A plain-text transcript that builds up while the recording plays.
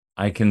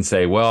I can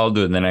say, well, I'll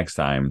do it the next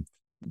time.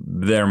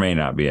 There may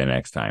not be a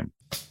next time.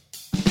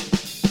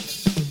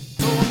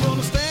 So I'm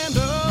gonna stand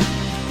up,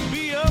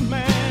 be a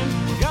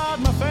man,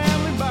 guard my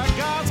family by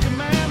God's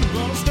command. I'm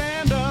gonna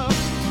stand up,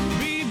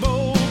 be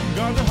bold,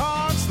 guard their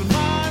hearts, their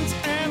minds,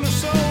 and their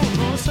soul. I'm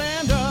gonna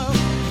stand up,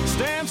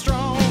 stand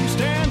strong,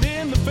 stand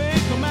in the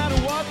faith no matter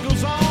what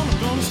goes on. I'm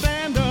gonna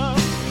stand up,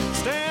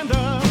 stand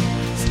up,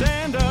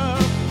 stand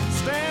up,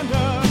 stand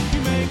up. You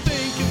may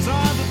think it's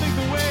hard to think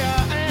the way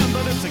I am,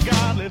 but it's a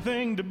godly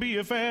thing to be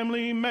a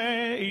family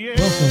man. Yeah.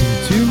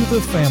 Welcome to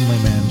the Family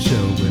Man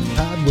Show with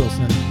Todd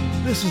Wilson.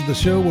 This is the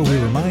show where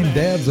we remind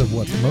dads of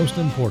what's most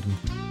important.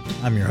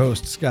 I'm your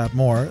host, Scott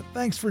Moore.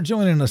 Thanks for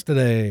joining us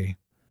today.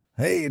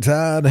 Hey,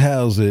 Todd,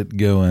 how's it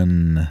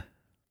going?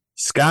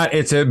 Scott,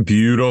 it's a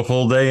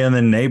beautiful day in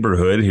the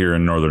neighborhood here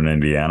in northern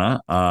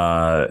Indiana.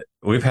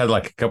 We've had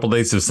like a couple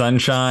days of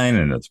sunshine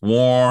and it's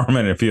warm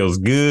and it feels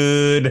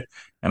good.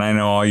 And I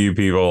know all you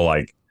people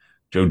like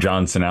Joe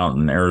Johnson out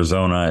in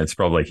Arizona, it's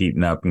probably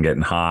heating up and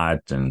getting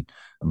hot.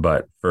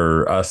 But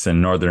for us in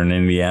northern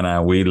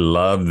Indiana, we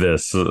love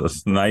this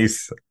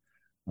nice,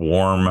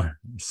 warm,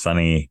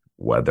 sunny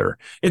weather.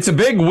 It's a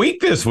big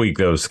week this week,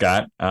 though,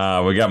 Scott.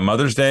 We got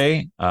Mother's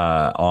Day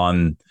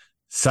on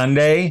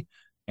Sunday.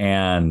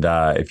 And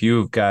if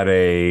you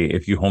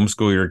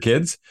homeschool your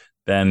kids,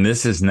 then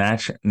this is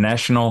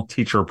National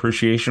Teacher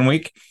Appreciation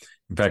Week.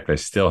 In fact, I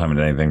still haven't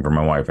done anything for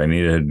my wife. I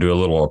need to do a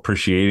little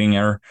appreciating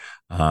her.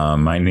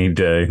 I need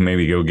to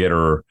maybe go get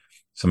her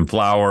some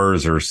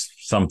flowers or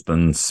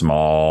something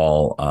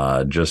small,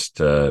 just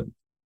so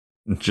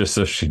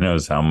she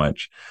knows how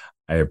much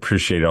I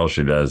appreciate all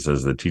she does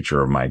as the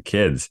teacher of my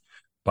kids.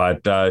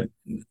 But do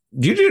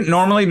you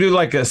normally do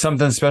like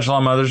something special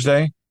on Mother's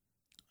Day?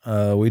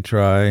 We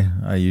try.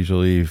 I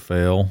usually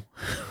fail.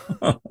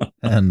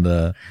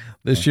 And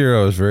this year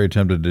I was very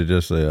tempted to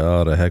just say,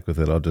 oh, to heck with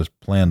it. I'll just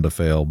plan to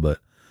fail. But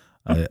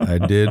I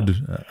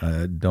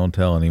did. Don't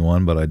tell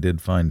anyone, but I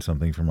did find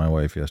something for my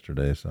wife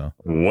yesterday. So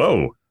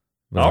whoa.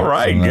 All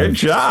right. Good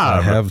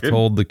job. I have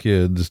told the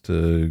kids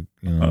to,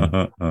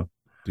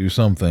 do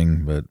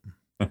something, but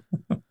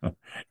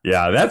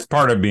yeah, that's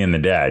part of being the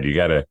dad. You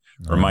got to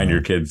remind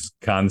your kids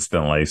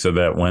constantly so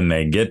that when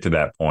they get to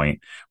that point,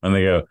 when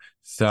they go,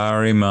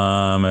 sorry,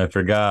 Mom, I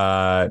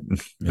forgot,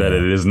 that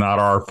it is not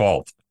our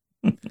fault.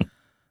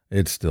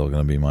 It's still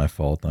going to be my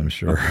fault, I'm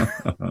sure.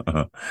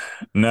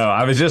 No,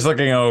 I was just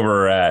looking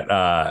over at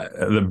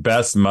the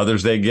best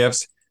Mother's Day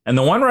gifts. And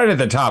the one right at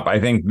the top, I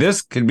think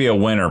this could be a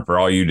winner for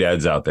all you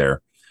dads out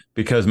there,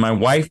 because my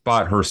wife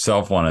bought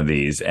herself one of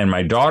these and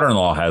my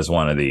daughter-in-law has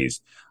one of these.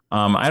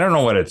 I don't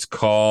know what it's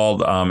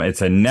called.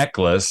 It's a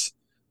necklace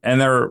and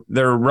they're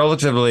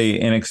relatively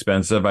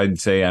inexpensive.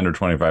 I'd say under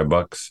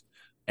 $25.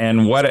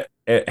 And what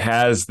it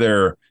has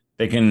there,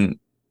 they can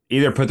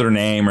either put their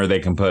name or they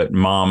can put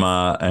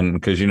mama. And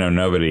because,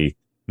 nobody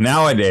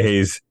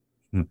nowadays,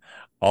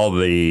 all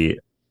the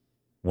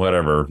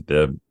whatever,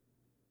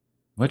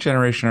 what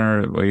generation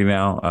are we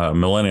now?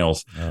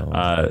 Millennials.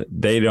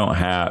 They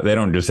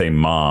don't just say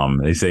mom,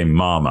 they say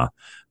mama.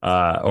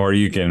 Or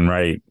you can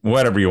write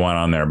whatever you want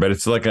on there, but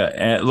it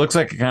looks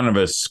like a kind of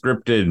a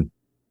scripted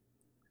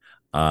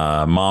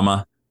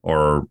mama,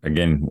 or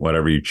again,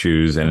 whatever you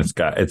choose. And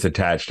it's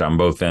attached on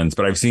both ends,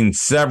 but I've seen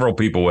several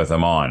people with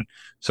them on.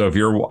 So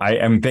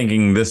I'm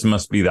thinking this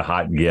must be the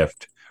hot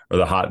gift or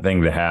the hot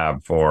thing to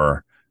have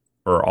for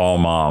all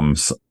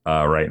moms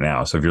right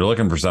now. So if you're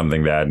looking for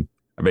something, Dad,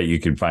 I bet you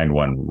could find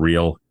one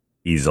real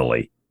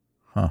easily.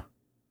 Huh.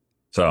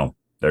 So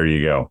there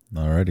you go.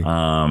 Alrighty.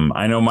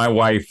 I know my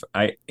wife,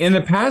 in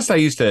the past, I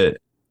used to,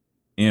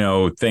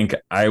 think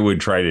I would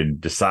try to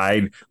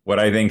decide what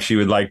I think she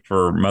would like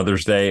for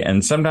Mother's Day.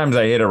 And sometimes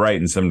I hit it right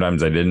and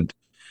sometimes I didn't.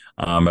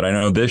 But I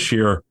know this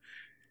year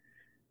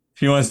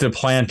she wants to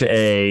plant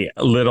a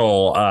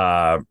little,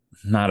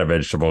 not a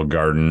vegetable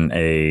garden,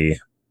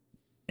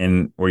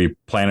 where you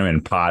plant them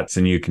in pots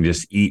and you can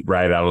just eat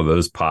right out of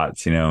those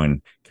pots,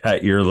 and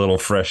cut your little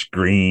fresh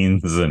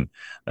greens, and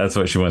that's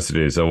what she wants to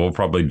do. So we'll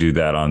probably do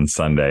that on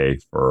Sunday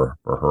for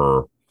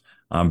her.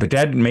 But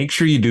Dad, make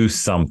sure you do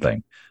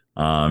something.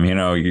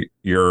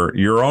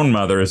 Your own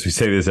mother, as we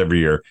say this every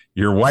year,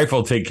 your wife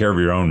will take care of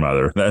your own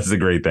mother. That's the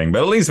great thing.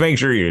 But at least make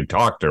sure you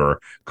talk to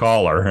her,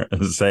 call her,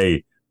 and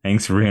say,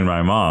 thanks for being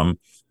my mom.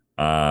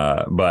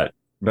 But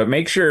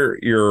make sure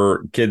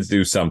your kids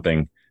do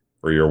something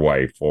for your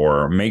wife,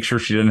 or make sure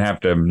she doesn't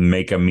have to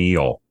make a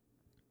meal.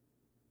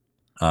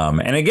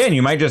 And again,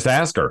 you might just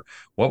ask her,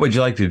 what would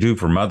you like to do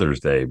for Mother's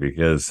Day?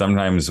 Because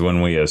sometimes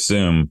when we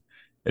assume,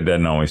 it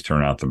doesn't always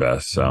turn out the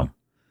best. So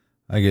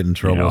I get in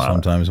trouble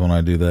sometimes when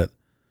I do that.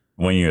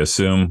 When you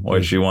assume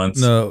what she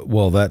wants? No,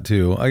 well, that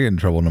too. I get in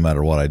trouble no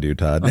matter what I do,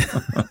 Todd.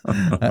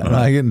 And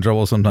I get in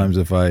trouble sometimes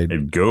if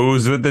it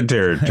goes with the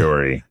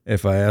territory.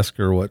 If I ask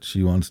her what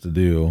she wants to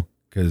do,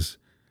 because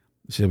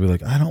she'll be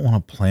like, I don't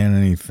want to plan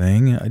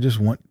anything. I just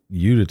want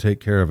you to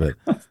take care of it.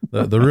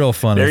 The real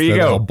fun is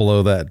that I'll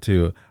blow that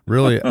too.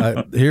 Really,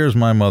 here's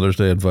my Mother's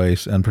Day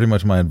advice, and pretty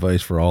much my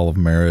advice for all of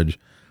marriage.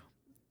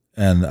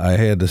 And I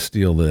had to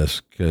steal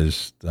this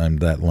because I'm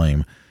that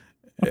lame.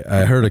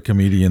 I heard a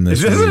comedian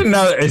this week.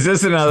 Is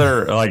this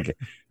another like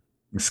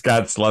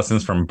Scott's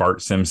lessons from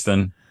Bart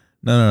Simpson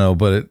No,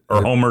 but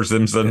Homer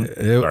Simpson?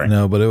 Sorry.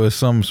 No, but it was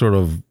some sort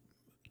of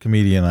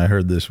comedian I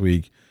heard this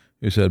week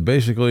who said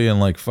basically in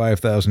like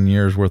 5,000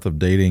 years worth of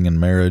dating and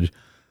marriage,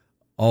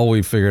 all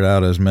we figured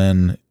out as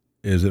men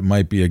is it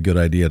might be a good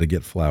idea to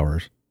get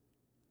flowers.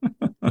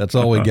 That's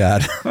all we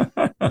got.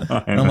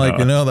 I'm like,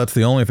 that's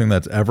the only thing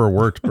that's ever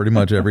worked pretty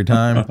much every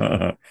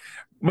time.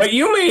 But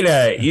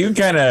you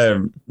kind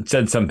of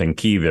said something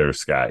key there,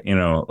 Scott.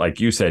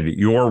 Like you said,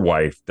 your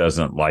wife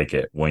doesn't like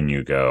it when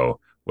you go,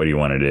 what do you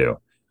want to do?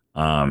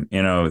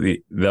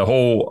 The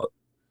whole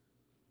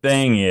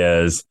thing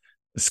is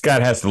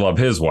Scott has to love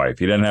his wife.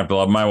 He doesn't have to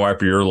love my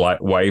wife or your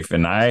wife.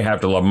 And I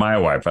have to love my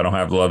wife. I don't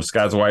have to love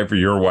Scott's wife or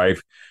your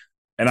wife.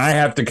 And I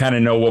have to kind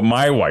of know what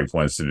my wife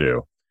wants to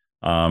do.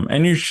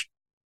 And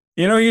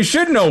you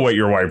should know what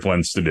your wife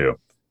wants to do.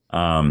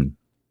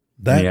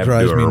 That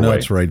drives me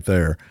nuts right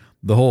there.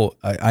 The whole,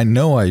 I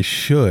know I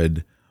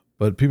should,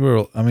 but people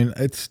are,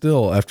 it's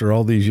still, after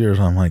all these years,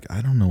 I'm like,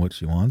 I don't know what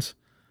she wants.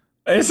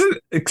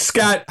 Isn't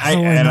Scott?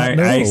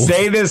 I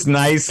say this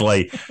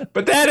nicely,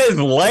 but that is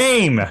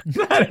lame.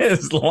 That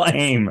is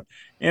lame.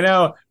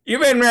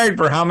 You've been married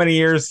for how many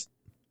years?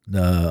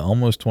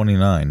 Almost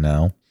 29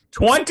 now.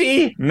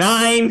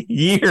 29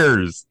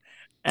 years.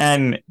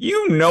 And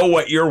you know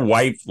what your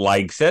wife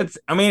likes.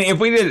 If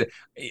we did,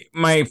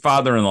 my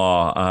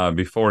father-in-law,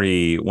 before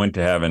he went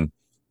to heaven,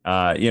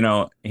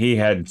 he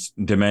had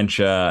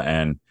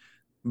dementia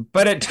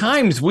but at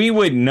times we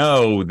would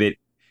know that.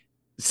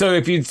 So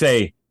if you'd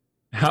say,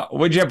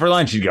 what'd you have for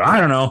lunch? You'd go, I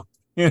don't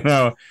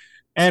know,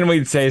 and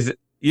we'd say,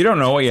 you don't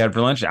know what you had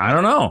for lunch? I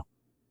don't know.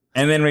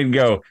 And then we'd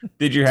go,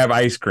 did you have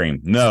ice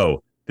cream?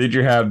 No. Did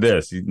you have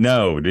this?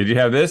 No. Did you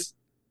have this?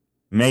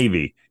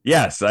 Maybe.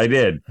 Yes, I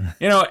did.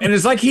 And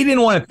it's like he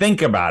didn't want to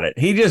think about it.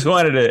 He just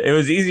wanted to, it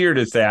was easier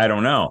to say, I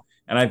don't know.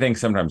 And I think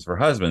sometimes for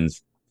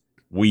husbands,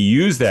 we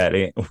use that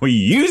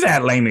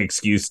lame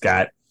excuse,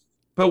 Scott,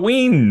 but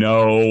we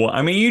know.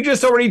 You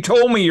just already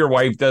told me your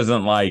wife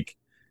doesn't like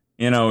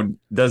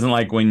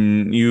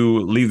when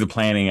you leave the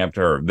planning up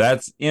to her.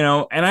 That's,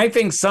 and I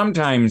think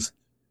sometimes.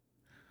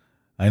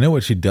 I know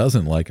what she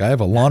doesn't like. I have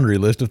a laundry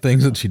list of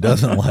things that she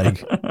doesn't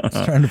like.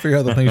 Just trying to figure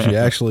out the things she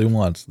actually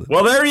wants.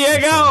 Well, there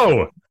you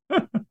go.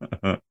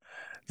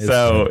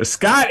 So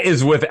Scott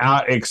is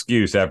without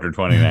excuse after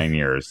 29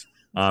 years.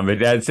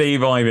 But I'd say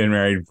you've only been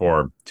married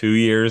for 2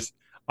 years.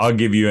 I'll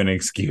give you an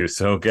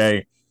excuse,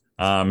 okay?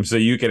 So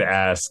you could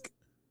ask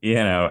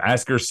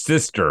her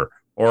sister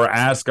or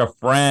ask a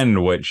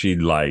friend what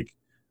she'd like,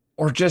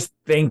 or just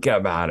think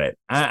about it.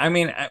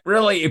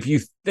 Really, if you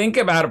think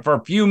about it for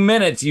a few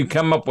minutes, you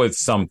come up with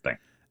something.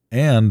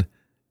 And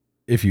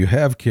if you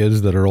have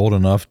kids that are old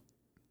enough,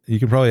 you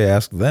could probably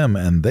ask them,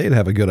 and they'd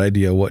have a good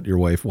idea what your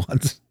wife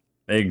wants.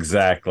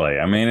 Exactly.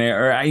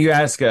 Or you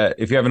ask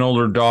if you have an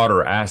older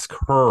daughter, ask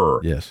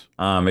her. Yes.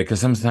 Because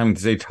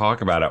sometimes they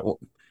talk about it,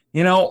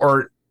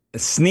 or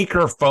sneak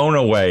her phone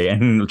away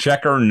and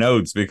check her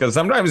notes, because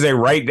sometimes they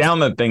write down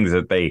the things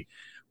that they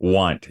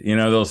want.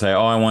 They'll say,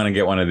 oh, I want to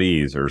get one of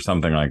these or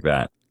something like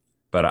that.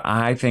 But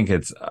I think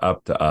it's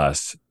up to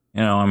us.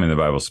 The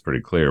Bible's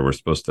pretty clear. We're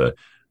supposed to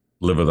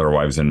live with our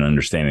wives in an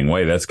understanding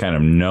way. That's kind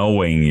of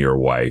knowing your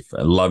wife,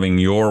 loving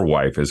your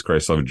wife as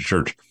Christ loved the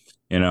church.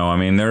 There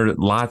are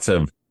lots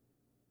of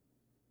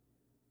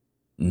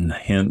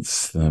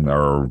hints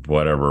or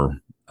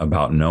whatever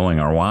about knowing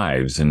our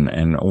wives,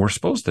 and we're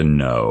supposed to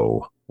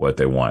know what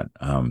they want.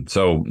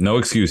 So no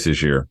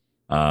excuses here.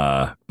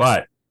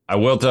 But I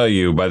will tell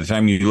you, by the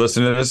time you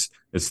listen to this,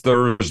 it's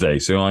Thursday,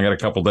 so you only got a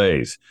couple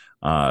days.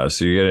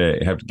 So you're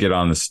gonna have to get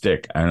on the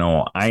stick. I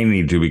know I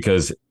need to,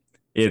 because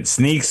it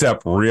sneaks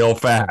up real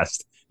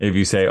fast. If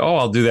you say, oh,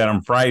 I'll do that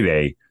on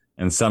Friday,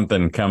 and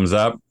something comes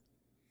up,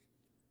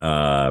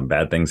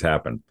 bad things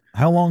happen.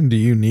 How long do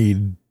you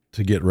need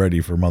to get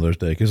ready for Mother's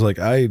Day? Because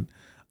I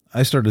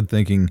started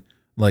thinking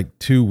like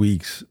 2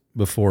 weeks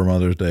before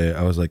Mother's Day.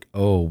 I was like,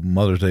 oh,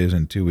 Mother's Day is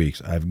in 2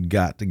 weeks. I've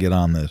got to get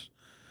on this.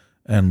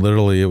 And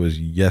literally it was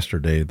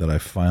yesterday that I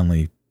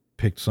finally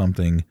picked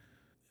something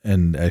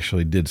and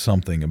actually did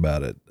something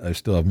about it. I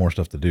still have more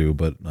stuff to do,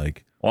 but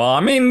like.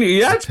 Well,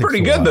 that's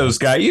pretty good, though,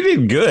 Scott. You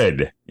did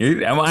good.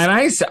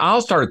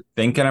 I'll start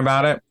thinking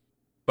about it,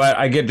 but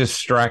I get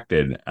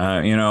distracted,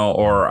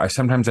 or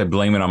sometimes I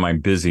blame it on my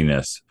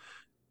busyness,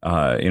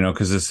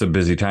 because it's a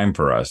busy time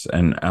for us.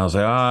 And I'll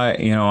say,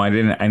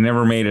 I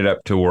never made it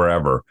up to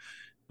wherever.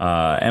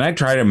 And I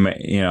try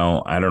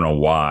to, I don't know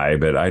why,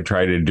 but I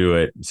try to do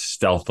it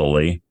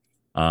stealthily,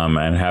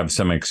 and have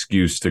some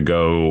excuse to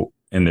go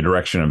in the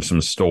direction of some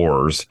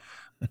stores.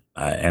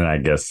 And I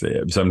guess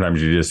sometimes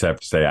you just have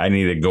to say, I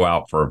need to go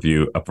out for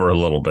a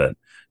little bit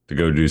to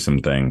go do some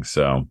things.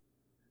 So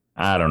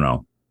I don't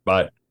know,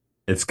 but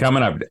it's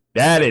coming up.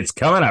 Dad, it's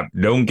coming up.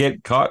 Don't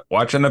get caught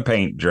watching the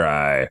paint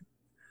dry.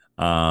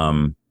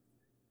 In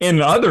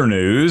other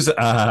news,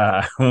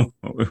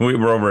 we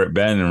were over at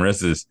Ben and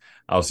Rissa's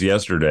house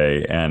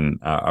yesterday and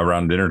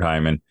around dinner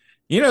time. And,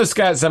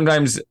 Scott,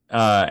 sometimes,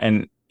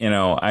 and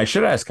I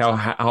should ask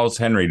how's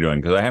Henry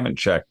doing, because I haven't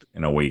checked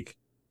in a week.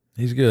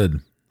 He's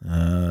good.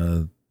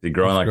 Is he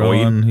growing like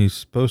growing. a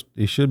weed?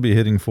 He should be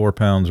hitting 4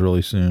 pounds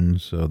really soon,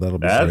 so that'll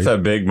be That's great. a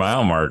big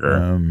mile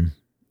marker.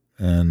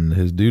 And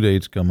his due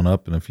date's coming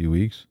up in a few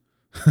weeks.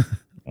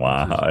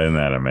 Wow, isn't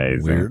that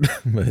amazing? Weird,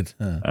 but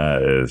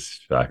That is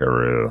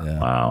shockaroo. yeah.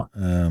 Wow.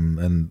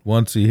 And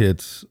once he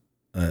hits,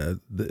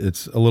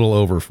 it's a little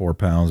over 4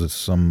 pounds. It's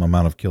some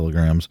amount of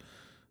kilograms.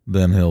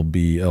 Then he'll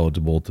be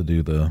eligible to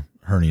do the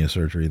hernia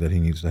surgery that he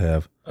needs to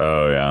have.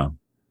 Oh yeah,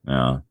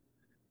 yeah.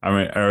 I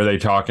mean, are they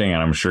talking?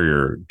 And I'm sure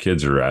your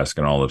kids are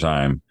asking all the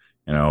time.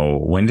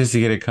 When does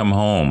he get to come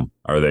home?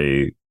 Are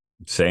they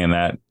saying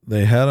that?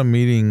 They had a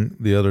meeting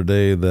the other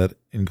day that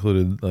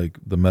included like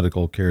the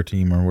medical care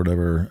team or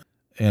whatever.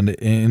 And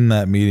in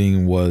that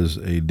meeting was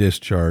a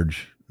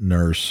discharge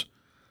nurse.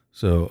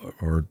 So,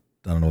 or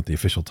I don't know what the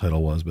official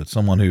title was, but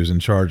someone who's in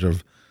charge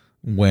of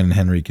when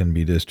Henry can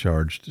be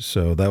discharged.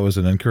 So that was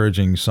an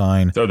encouraging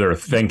sign. So they're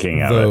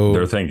thinking of it.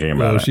 They're thinking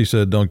about it. She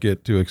said, don't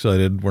get too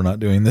excited. We're not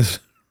doing this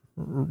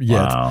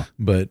yet. Wow.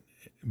 But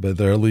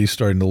they're at least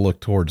starting to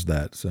look towards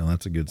that. So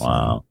that's a good sign.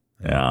 Wow.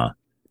 Yeah.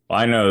 Well,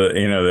 I know that,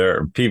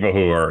 there are people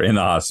who are in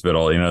the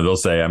hospital, they'll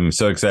say, I'm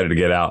so excited to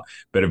get out,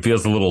 but it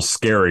feels a little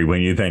scary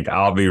when you think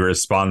I'll be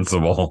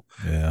responsible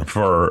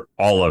for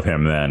all of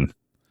him then.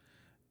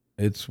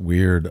 It's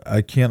weird.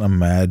 I can't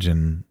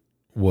imagine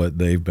what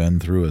they've been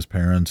through as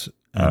parents.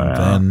 And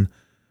then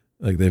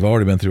like they've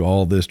already been through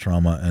all this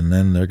trauma, and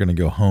then they're going to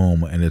go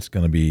home and it's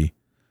going to be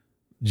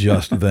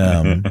just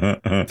them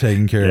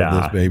taking care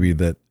of this baby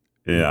and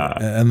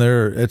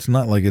it's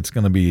not like it's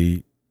going to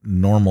be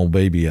normal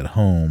baby at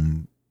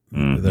home.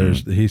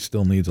 Mm-hmm. He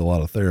still needs a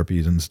lot of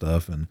therapies and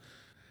stuff,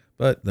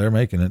 but they're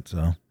making it.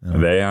 So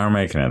they are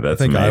making it.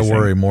 That's I think amazing. I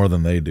worry more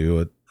than they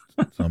do at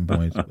some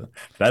points. But.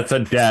 That's a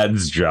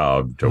dad's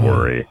job to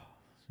worry.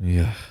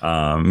 Yeah.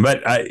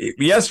 But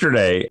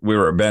yesterday we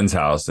were at Ben's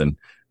house and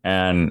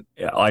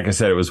like I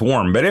said, it was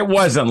warm, but it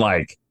wasn't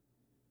like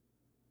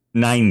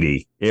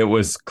 90. It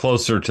was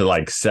closer to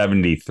like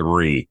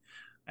 73.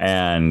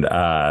 And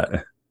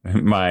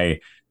my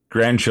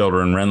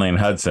grandchildren, Renly and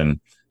Hudson,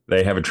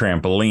 they have a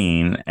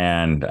trampoline,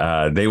 and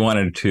they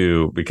wanted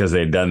to, because they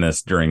had done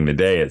this during the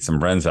day at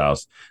some friend's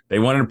house, they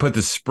wanted to put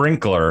the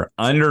sprinkler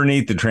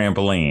underneath the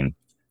trampoline,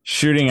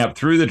 shooting up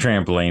through the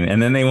trampoline,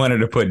 and then they wanted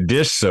to put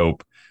dish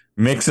soap,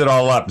 mix it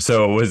all up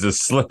so it was a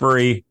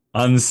slippery,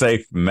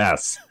 unsafe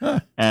mess,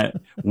 and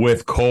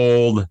with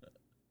cold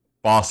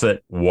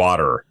faucet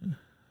water.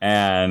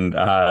 And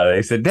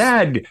they said,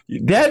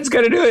 Dad's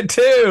going to do it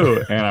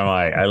too. And I'm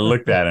like, I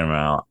looked at him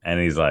out, and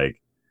he's like,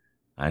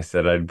 I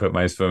said I'd put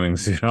my swimming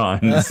suit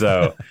on.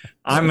 So,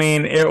 I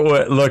mean, it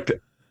looked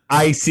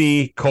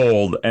icy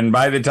cold. And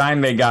by the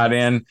time they got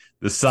in,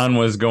 the sun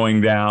was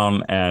going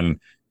down, and,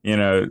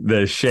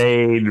 the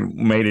shade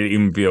made it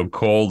even feel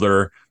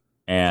colder.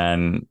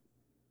 And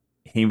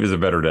he was a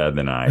better dad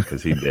than I,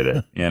 because he did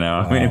it.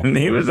 Wow. I mean,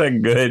 he was a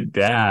good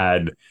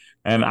dad.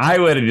 And I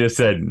would have just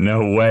said,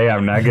 no way,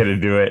 I'm not going to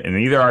do it. And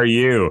neither are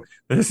you.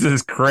 This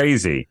is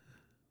crazy.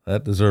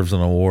 That deserves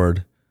an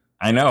award.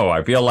 I know.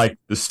 I feel like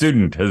the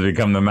student has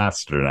become the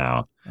master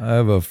now. I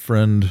have a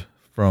friend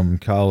from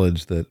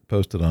college that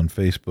posted on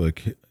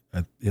Facebook.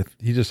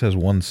 He just has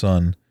one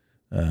son.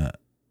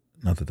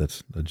 Not that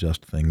that's a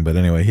just thing, but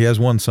anyway, he has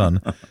one son.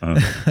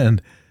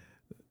 And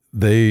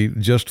they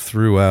just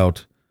threw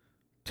out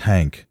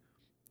Tank,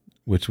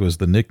 which was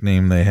the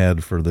nickname they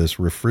had for this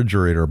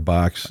refrigerator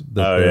box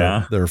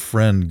that their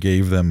friend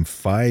gave them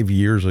 5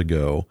 years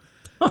ago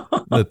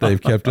that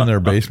they've kept in their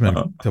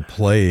basement to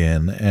play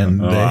in. And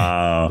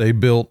they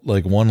built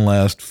like one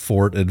last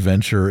fort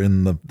adventure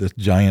in this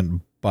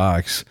giant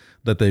box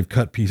that they've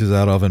cut pieces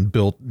out of and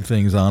built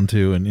things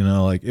onto. And,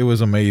 like it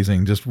was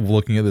amazing just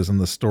looking at this and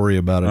the story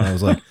about it. I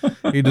was like,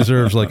 he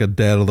deserves like a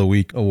Dad of the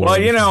Week award.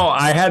 Well,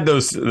 I had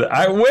those.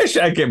 I wish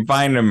I could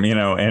find them,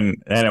 and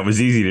it was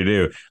easy to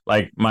do.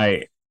 Like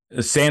my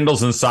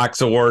Sandals and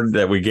Socks award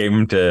that we gave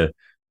him to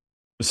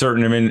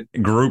certain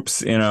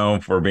groups,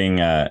 for being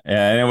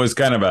and it was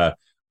kind of a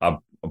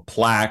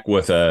plaque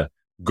with a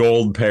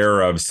gold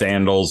pair of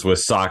sandals with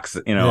socks,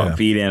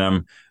 feet in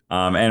them.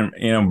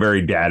 And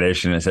very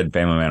daddish, and it said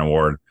Family Man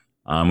Award.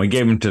 We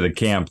gave him to the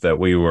camp that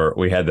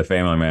we had the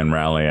Family Man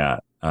rally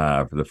at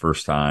for the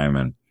first time,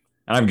 and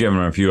I've given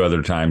him a few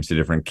other times to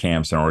different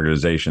camps and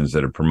organizations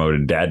that have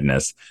promoted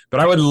dadness. But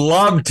I would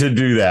love to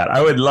do that.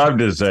 I would love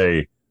to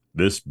say,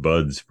 this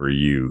bud's for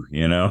you,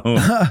 No,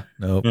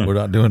 we're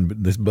not doing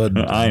this bud.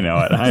 I know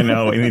it. I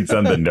know we need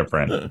something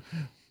different.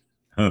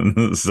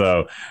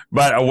 So,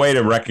 but a way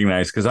to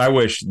recognize, because I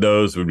wish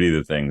those would be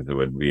the things that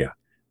would be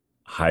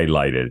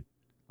highlighted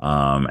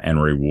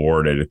and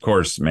rewarded. Of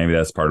course, maybe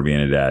that's part of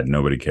being a dad.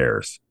 Nobody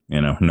cares.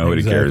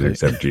 Nobody cares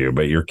except you,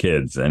 but your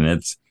kids, and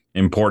it's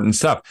important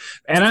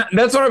stuff. And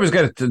that's what I was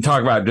going to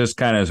talk about just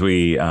kind of as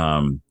we,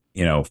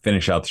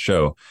 finish out the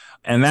show.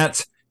 And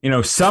that's,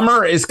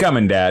 summer is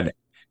coming, Dad.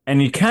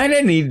 And you kind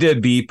of need to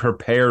be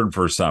prepared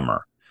for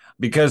summer,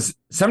 because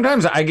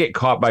sometimes I get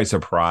caught by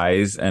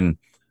surprise. And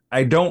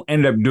I don't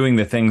end up doing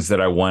the things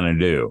that I want to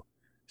do.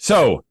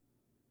 So,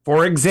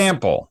 for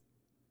example,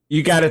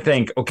 you got to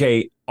think,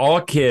 okay,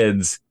 all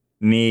kids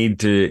need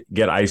to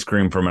get ice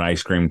cream from an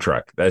ice cream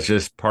truck. That's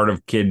just part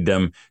of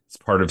kiddom. It's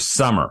part of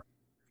summer.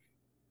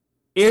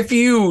 If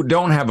you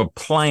don't have a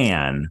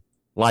plan,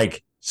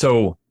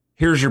 so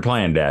here's your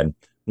plan, Dad.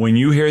 When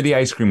you hear the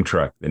ice cream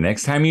truck, the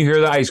next time you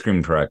hear the ice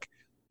cream truck,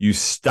 you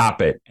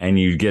stop it and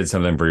you get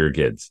something for your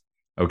kids.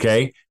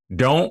 Okay?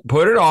 Don't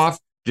put it off.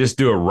 Just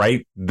do it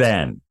right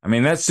then. I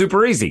mean, that's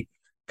super easy.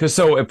 Because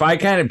so if I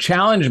kind of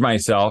challenge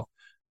myself,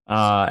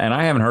 and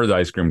I haven't heard the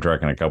ice cream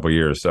truck in a couple of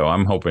years, so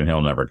I'm hoping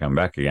he'll never come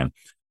back again.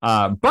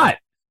 But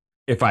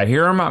if I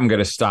hear him, I'm going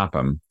to stop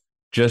him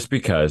just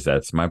because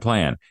that's my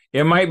plan.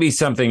 It might be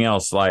something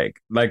else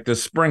like the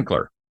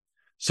sprinkler.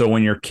 So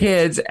when your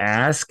kids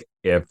ask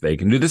if they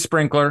can do the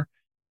sprinkler,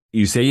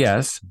 you say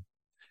yes.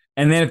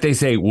 And then if they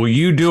say, will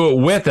you do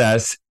it with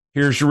us?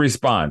 Here's your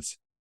response.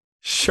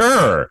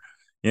 Sure.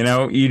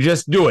 You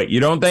just do it. You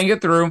don't think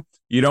it through.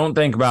 You don't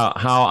think about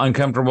how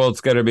uncomfortable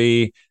it's going to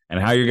be and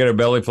how you're going to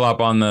belly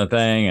flop on the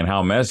thing and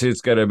how messy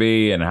it's going to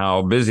be and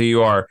how busy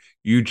you are.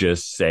 You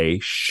just say,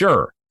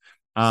 sure.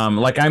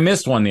 Like I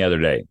missed one the other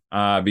day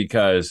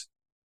because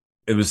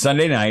it was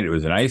Sunday night. It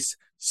was a nice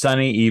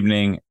sunny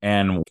evening.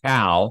 And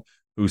Cal,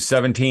 who's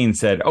 17,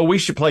 said, oh, we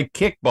should play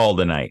kickball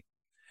tonight.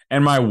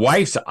 And my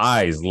wife's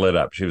eyes lit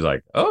up. She was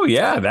like, oh,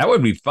 yeah, that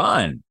would be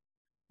fun.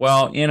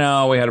 Well, we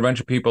had a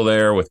bunch of people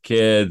there with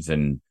kids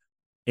and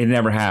it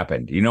never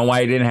happened. You know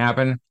why it didn't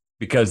happen?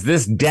 Because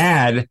this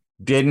dad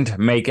didn't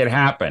make it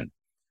happen.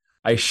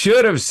 I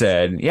should have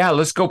said, yeah,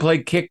 let's go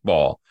play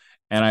kickball.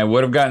 And I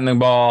would have gotten the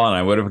ball and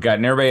I would have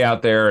gotten everybody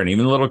out there and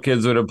even little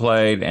kids would have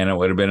played and it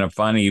would have been a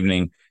fun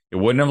evening. It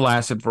wouldn't have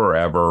lasted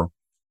forever,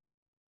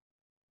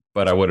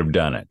 but I would have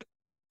done it.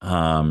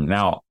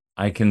 Now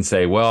I can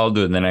say, well, I'll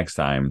do it the next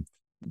time.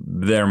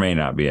 There may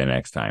not be a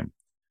next time.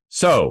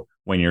 So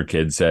when your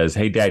kid says,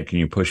 hey, Dad, can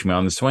you push me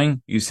on the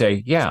swing? You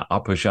say, yeah,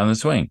 I'll push you on the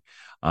swing.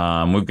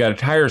 We've got a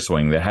tire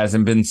swing that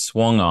hasn't been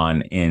swung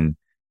on in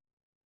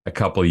a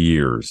couple of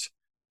years.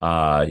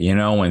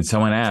 When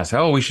someone asks,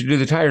 oh, we should do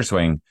the tire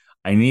swing,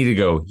 I need to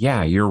go,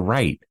 yeah, you're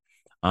right.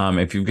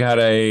 If you've got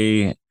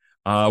a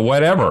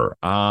whatever,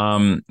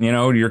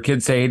 your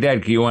kids say, hey,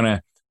 Dad, do you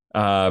want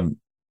to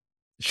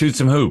shoot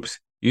some hoops?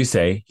 You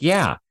say,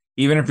 yeah.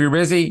 Even if you're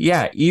busy?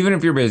 Yeah. Even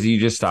if you're busy, you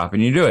just stop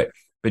and you do it.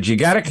 But you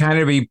got to kind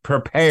of be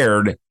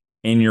prepared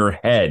in your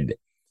head.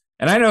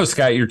 And I know,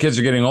 Scott, your kids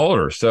are getting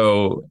older,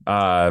 so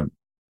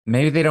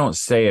maybe they don't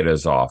say it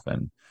as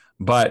often.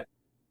 But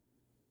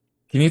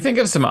can you think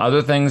of some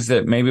other things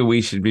that maybe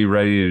we should be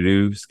ready to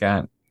do,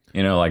 Scott?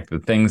 Like the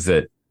things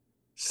that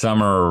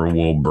summer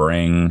will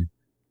bring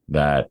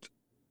that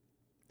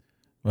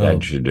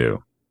Dad should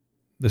do.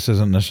 This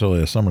isn't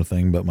necessarily a summer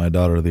thing, but my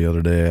daughter the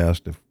other day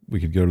asked if we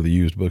could go to the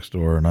used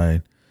bookstore, and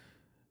I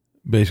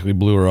basically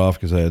blew her off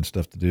because I had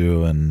stuff to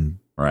do. And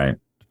right.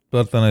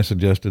 But then I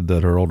suggested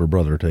that her older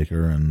brother take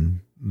her,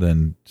 and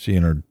then she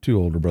and her two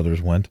older brothers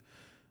went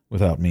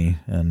without me.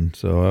 And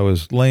so I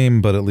was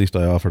lame, but at least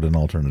I offered an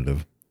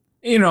alternative.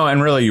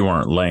 And really you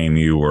weren't lame.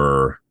 You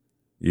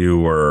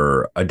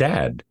were a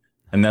dad,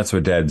 and that's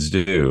what dads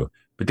do.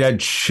 But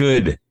dad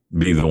should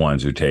be the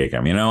ones who take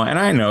them, and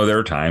I know there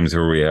are times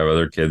where we have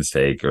other kids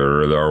take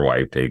or our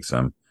wife takes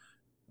them.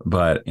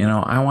 But,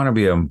 I want to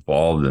be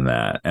involved in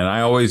that. And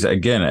I always,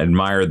 again,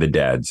 admire the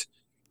dads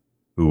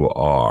who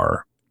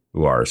are.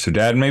 So,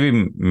 Dad,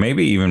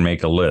 maybe even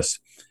make a list.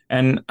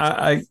 And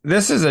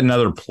this is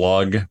another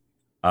plug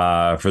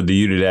for the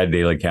You to Dad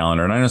Daily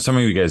Calendar. And I know some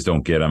of you guys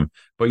don't get them,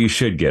 but you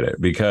should get it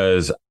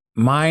because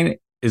mine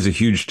is a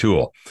huge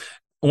tool.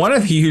 One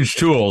of the huge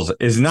tools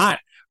is not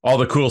all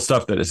the cool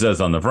stuff that it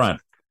says on the front,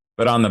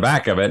 but on the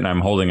back of it, and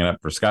I'm holding it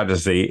up for Scott to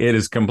see, it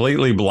is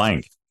completely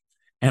blank.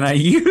 And I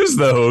use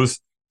those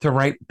to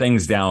write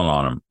things down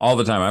on them all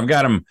the time. I've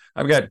got,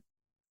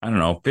 I don't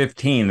know,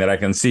 15 that I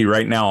can see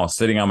right now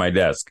sitting on my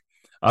desk,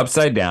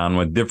 upside down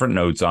with different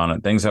notes on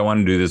it, things I want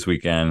to do this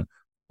weekend,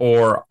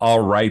 or I'll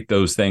write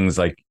those things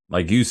like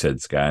you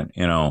said, Scott,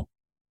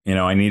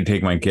 I need to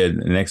take my kid.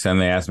 The next time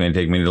they ask me to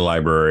take me to the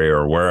library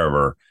or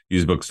wherever,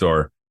 used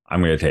bookstore,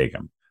 I'm going to take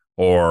them.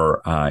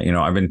 Or,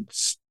 I've been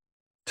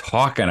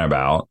talking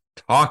about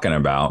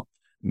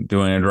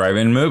doing a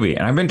drive-in movie.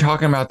 And I've been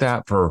talking about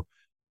that for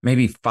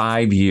maybe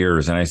 5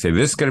 years. And I say,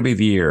 this is going to be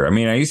the year. I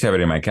mean, I used to have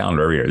it in my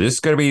calendar every year. This is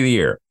going to be the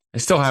year. I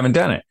still haven't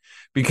done it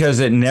because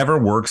it never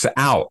works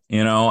out,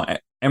 and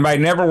by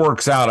never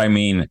works out, I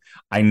mean,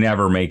 I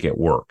never make it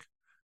work.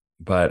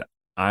 But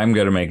I'm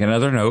going to make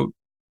another note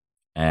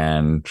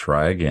and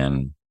try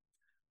again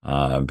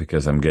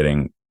because I'm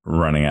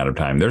running out of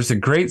time. There's a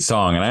great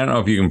song, and I don't know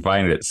if you can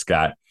find it,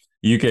 Scott.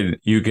 You could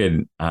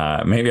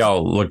maybe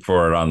I'll look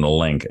for it on the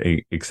link,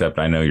 except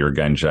I know you're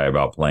gun shy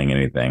about playing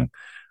anything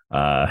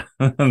that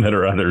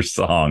are other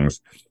songs.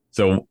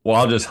 So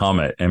I'll just hum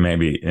it, and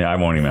maybe I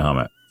won't even hum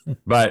it.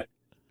 But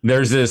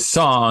there's this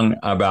song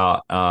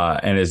about,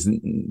 and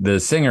the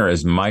singer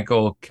is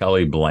Michael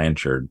Kelly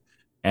Blanchard,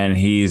 and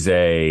he's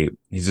a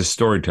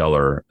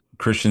storyteller,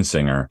 Christian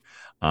singer.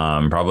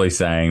 Probably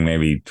sang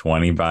maybe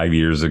 25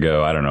 years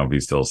ago. I don't know if he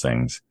still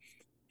sings.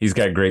 He's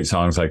got great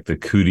songs like The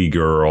Cootie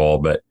Girl,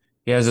 but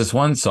he has this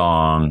one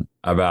song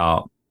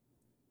about,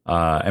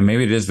 and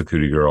maybe it is The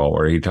Cootie Girl,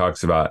 where he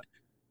talks about,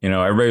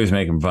 everybody was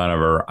making fun of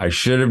her. I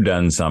should have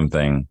done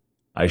something.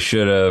 I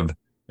should have,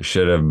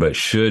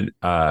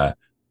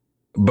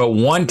 but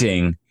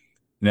wanting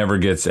never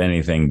gets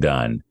anything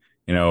done.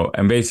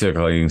 And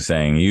basically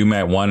saying you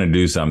might want to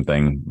do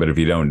something, but if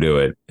you don't do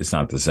it, it's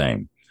not the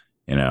same.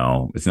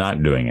 It's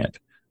not doing it.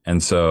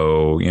 And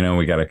so,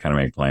 we got to kind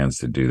of make plans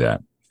to do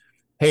that.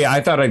 Hey,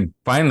 I thought I'd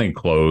finally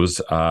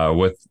close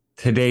with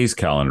today's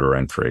calendar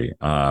entry.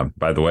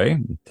 By the way,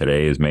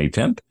 today is May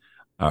 10th.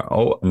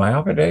 Am I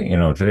off a day?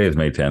 Today is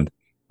May 10th.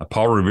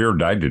 Paul Revere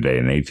died today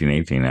in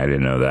 1818. I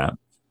didn't know that.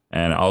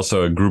 And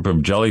also a group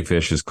of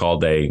jellyfish is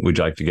called would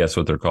you like to guess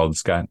what they're called,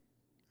 Scott?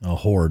 A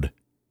horde.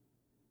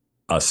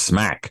 A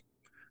smack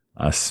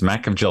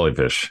of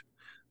jellyfish.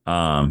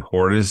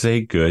 Horde is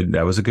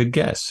that was a good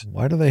guess.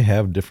 Why do they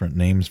have different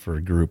names for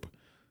a group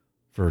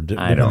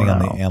depending on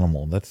the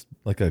animal? That's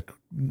like a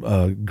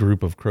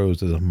group of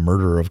crows is a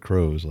murder of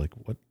crows. Like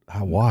what?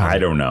 How? Why? I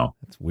don't know.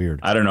 That's weird.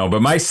 I don't know.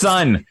 But my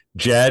son,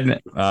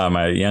 Jed,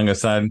 my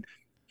youngest son,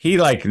 he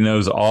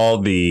knows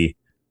all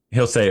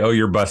he'll say, "Oh,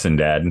 you're bussing,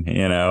 Dad,"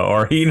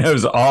 or he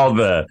knows all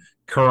the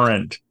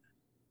current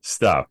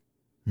stuff.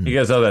 He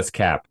goes, "Oh, that's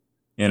cap,"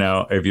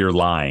 if you're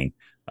lying.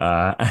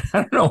 I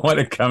don't know what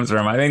it comes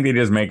from. I think they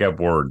just make up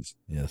words.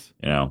 Yes.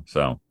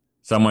 So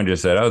someone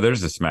just said, "Oh,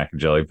 there's a smack of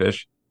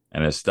jellyfish,"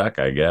 and it's stuck,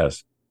 I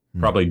guess.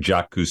 Probably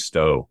Jacques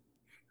Cousteau.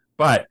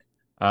 But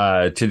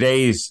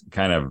today's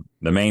kind of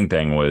the main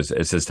thing was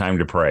it says time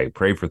to pray.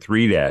 Pray for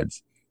 3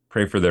 dads.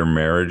 Pray for their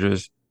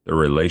marriages, their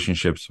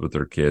relationships with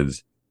their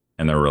kids,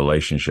 and their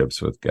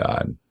relationships with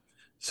God.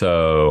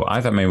 So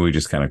I thought maybe we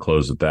just kind of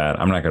close with that.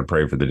 I'm not going to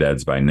pray for the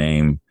dads by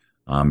name,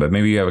 but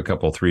maybe you have a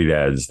couple 3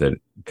 dads that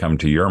come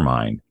to your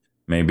mind.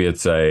 Maybe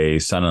it's a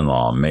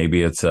son-in-law.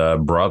 Maybe it's a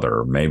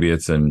brother. Maybe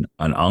it's an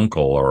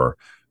uncle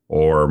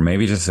or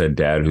maybe just a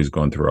dad who's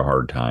going through a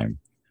hard time.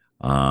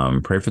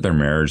 Pray for their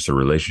marriage, their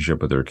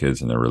relationship with their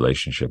kids, and their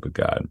relationship with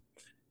God.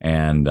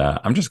 And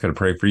I'm just going to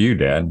pray for you,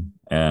 Dad.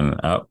 And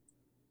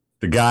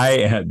the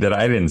guy that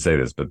I didn't say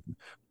this, but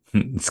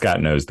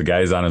Scott knows the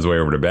guy's on his way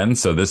over to Bend.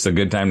 So this is a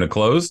good time to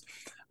close.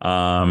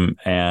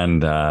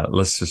 And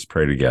let's just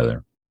pray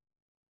together.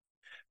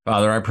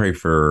 Father, I pray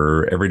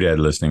for every dad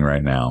listening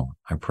right now.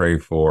 I pray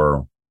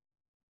for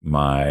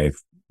my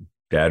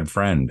dad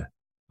friend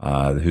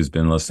who's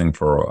been listening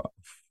to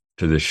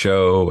the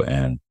show.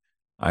 And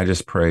I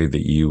just pray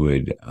that you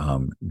would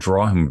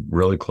draw him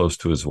really close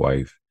to his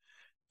wife,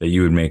 that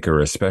you would make him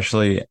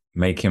especially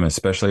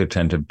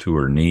attentive to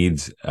her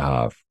needs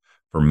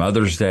for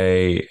Mother's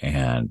Day,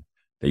 and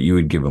that you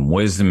would give him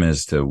wisdom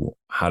as to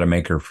how to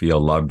make her feel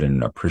loved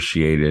and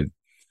appreciated.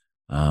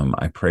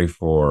 I pray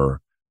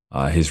for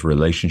his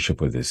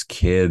relationship with his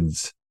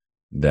kids,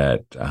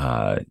 that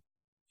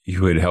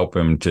you would help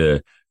him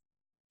to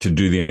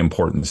do the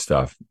important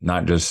stuff,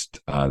 not just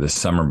this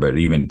summer, but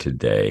even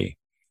today.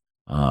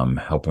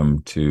 Help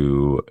him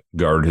to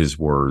guard his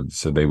words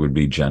so they would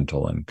be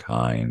gentle and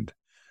kind.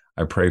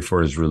 I pray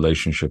for his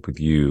relationship with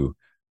you,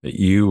 that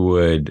you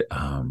would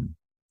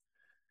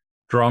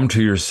draw him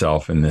to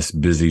yourself in this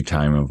busy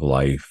time of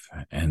life,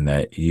 and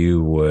that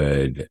you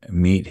would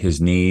meet his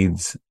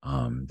needs,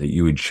 that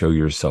you would show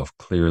yourself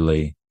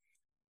clearly,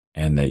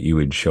 and that you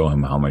would show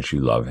him how much you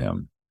love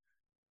him.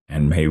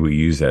 And may we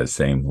use that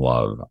same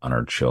love on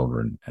our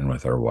children and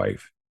with our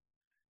wife.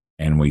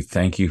 And we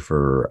thank you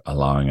for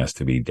allowing us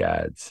to be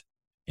dads.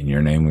 In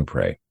your name we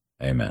pray.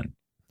 Amen.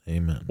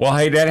 Amen. Well,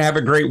 hey, Dad, have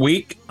a great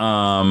week.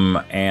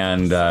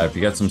 And if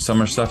you got some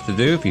summer stuff to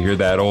do, if you hear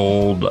that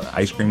old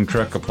ice cream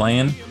truck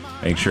playing,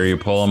 make sure you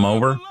pull them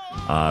over.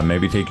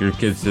 Maybe take your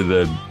kids to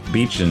the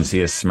beach and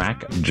see a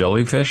smack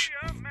jellyfish.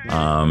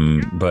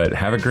 But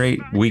have a great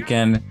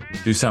weekend.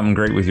 Do something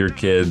great with your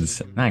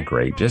kids. Not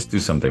great, just do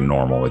something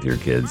normal with your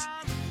kids.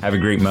 Have a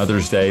great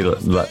Mother's Day.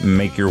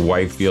 Make your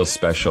wife feel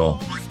special.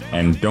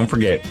 And don't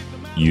forget,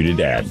 you to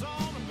Dad.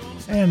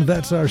 And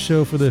that's our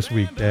show for this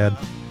week, Dad.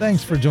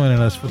 Thanks for joining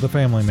us for the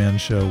Family Man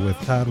Show with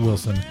Todd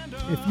Wilson.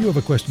 If you have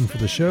a question for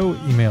the show,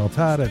 email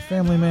Todd at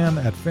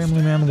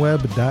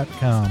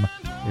familyman@familymanweb.com.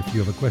 If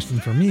you have a question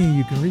for me,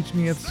 you can reach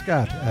me at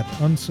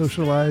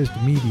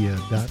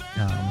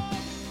scott@unsocializedmedia.com.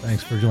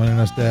 Thanks for joining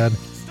us, Dad.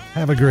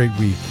 Have a great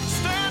week.